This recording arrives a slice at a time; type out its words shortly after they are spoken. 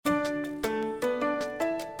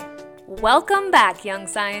Welcome back, young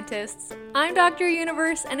scientists. I'm Dr.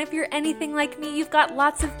 Universe, and if you're anything like me, you've got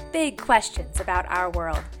lots of big questions about our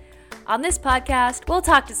world. On this podcast, we'll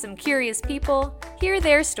talk to some curious people, hear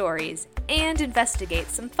their stories, and investigate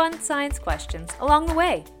some fun science questions along the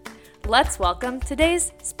way. Let's welcome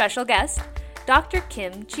today's special guest, Dr.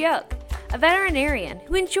 Kim Jiok, a veterinarian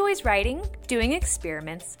who enjoys writing, doing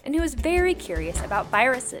experiments, and who is very curious about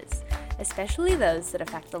viruses, especially those that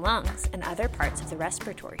affect the lungs and other parts of the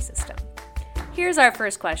respiratory system. Here's our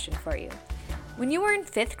first question for you. When you were in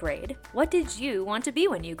 5th grade, what did you want to be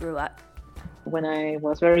when you grew up? When I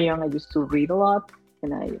was very young, I used to read a lot,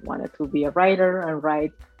 and I wanted to be a writer and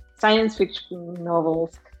write science fiction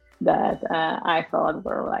novels that I thought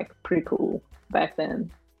were like pretty cool back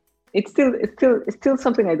then. It's still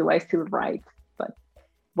something I do. I still write, but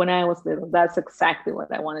when I was little, that's exactly what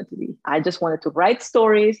I wanted to be. I just wanted to write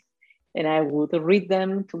stories, and I would read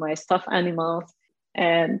them to my stuffed animals,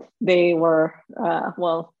 and they were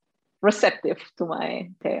receptive to my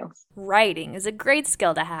tales. Writing is a great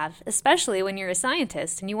skill to have, especially when you're a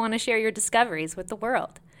scientist and you want to share your discoveries with the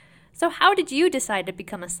world. So how did you decide to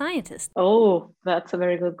become a scientist? Oh, that's a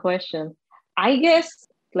very good question. I guess,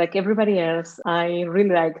 like everybody else, I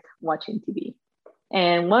really liked watching TV.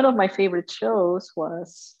 And one of my favorite shows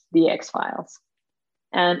was The X-Files.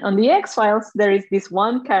 And on The X-Files, there is this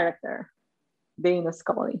one character, Dana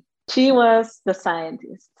Scully. She was the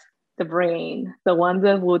scientist, the brain, the one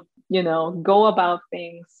that would, go about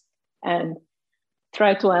things and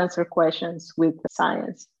try to answer questions with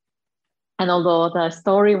science. And although the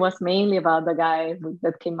story was mainly about the guy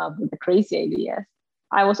that came up with the crazy ideas,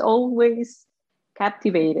 I was always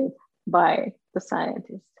captivated by the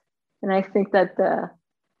scientist. And I think that the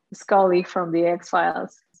Scully from the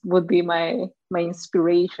X-Files would be my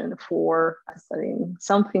inspiration for studying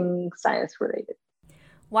something science related.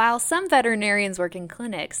 While some veterinarians work in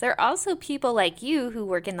clinics, there are also people like you who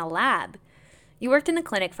work in the lab. You worked in the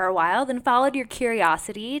clinic for a while, then followed your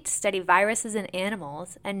curiosity to study viruses in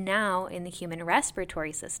animals, and now in the human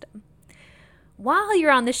respiratory system. While you're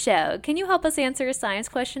on the show, can you help us answer a science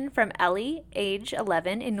question from Ellie, age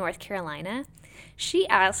 11, in North Carolina? She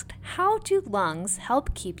asked, how do lungs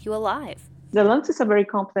help keep you alive? The lungs is a very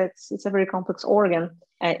complex organ.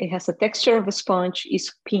 It has a texture of a sponge,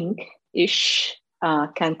 is pinkish,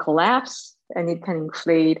 can collapse, and it can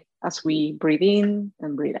inflate as we breathe in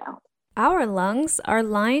and breathe out. Our lungs are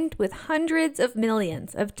lined with hundreds of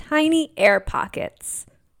millions of tiny air pockets.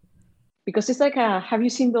 Because it's like have you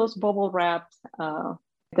seen those bubble wraps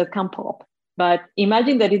that can pop? But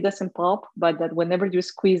imagine that it doesn't pop, but that whenever you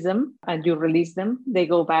squeeze them and you release them, they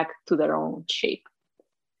go back to their own shape.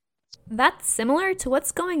 That's similar to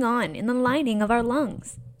what's going on in the lining of our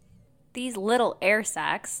lungs. These little air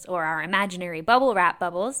sacs, or our imaginary bubble wrap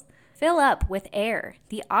bubbles, fill up with air,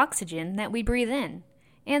 the oxygen that we breathe in,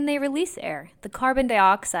 and they release air, the carbon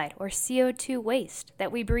dioxide or CO2 waste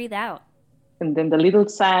that we breathe out. And then the little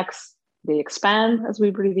sacs, they expand as we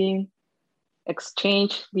breathe in,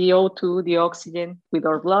 exchange the O2, the oxygen, with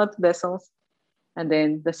our blood vessels, and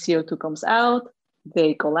then the CO2 comes out,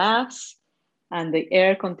 they collapse, and the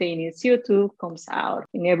air containing CO2 comes out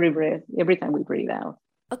in every breath, every time we breathe out.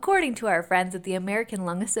 According to our friends at the American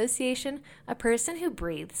Lung Association, a person who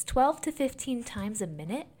breathes 12 to 15 times a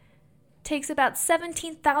minute takes about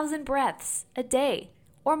 17,000 breaths a day,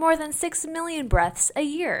 or more than 6 million breaths a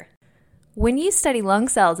year. When you study lung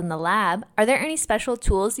cells in the lab, are there any special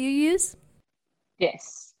tools you use?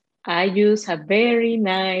 Yes, I use a very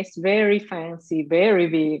nice, very fancy, very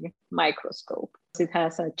big microscope. It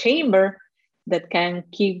has a chamber that can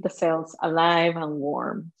keep the cells alive and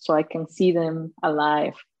warm, so I can see them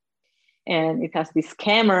alive. And it has this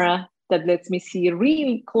camera that lets me see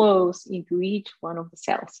really close into each one of the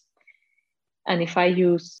cells. And if I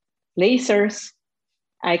use lasers,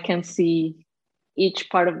 I can see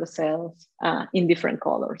each part of the cells in different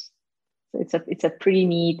colors. So it's a pretty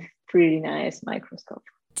neat, pretty nice microscope.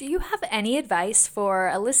 Do you have any advice for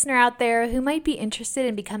a listener out there who might be interested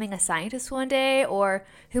in becoming a scientist one day, or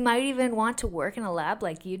who might even want to work in a lab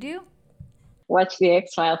like you do? Watch the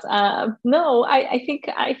X-Files. No, I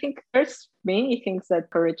think there's many things that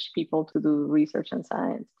encourage people to do research and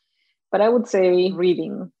science. But I would say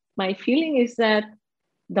reading. My feeling is that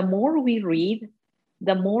the more we read,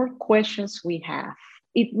 the more questions we have.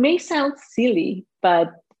 It may sound silly,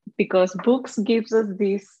 but because books gives us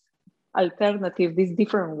this alternative, these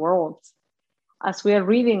different worlds. As we are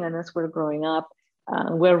reading and as we're growing up,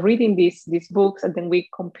 we're reading these books, and then we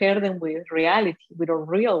compare them with reality, with our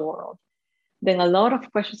real world. Then a lot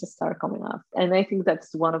of questions start coming up. And I think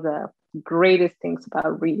that's one of the greatest things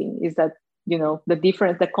about reading, is that, the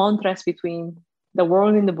difference, the contrast between the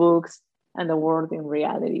world in the books and the world in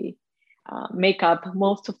reality make up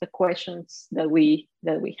most of the questions that we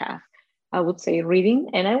have. I would say reading,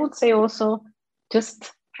 and I would say also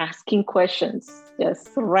just asking questions, just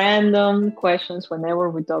random questions whenever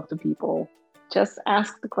we talk to people. Just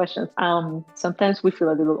ask the questions. Sometimes we feel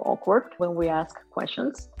a little awkward when we ask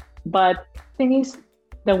questions, but the thing is,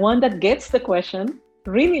 the one that gets the question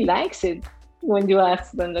really likes it when you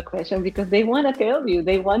ask them the question, because they want to tell you,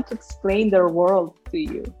 they want to explain their world to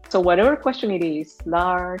you. So whatever question it is,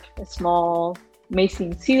 large, small, may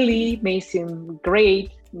seem silly, may seem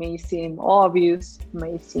great, may seem obvious,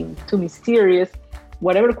 may seem too mysterious,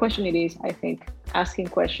 whatever question it is, I think asking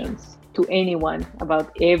questions to anyone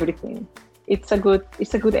about everything, it's a good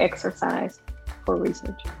exercise for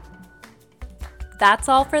research. That's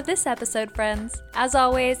all for this episode, friends. As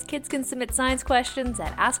always, kids can submit science questions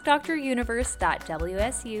at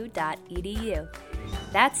askdruniverse.wsu.edu.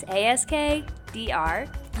 That's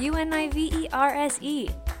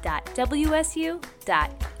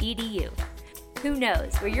askdruniverse.wsu.edu. Who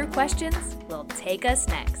knows where your questions will take us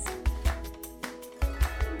next?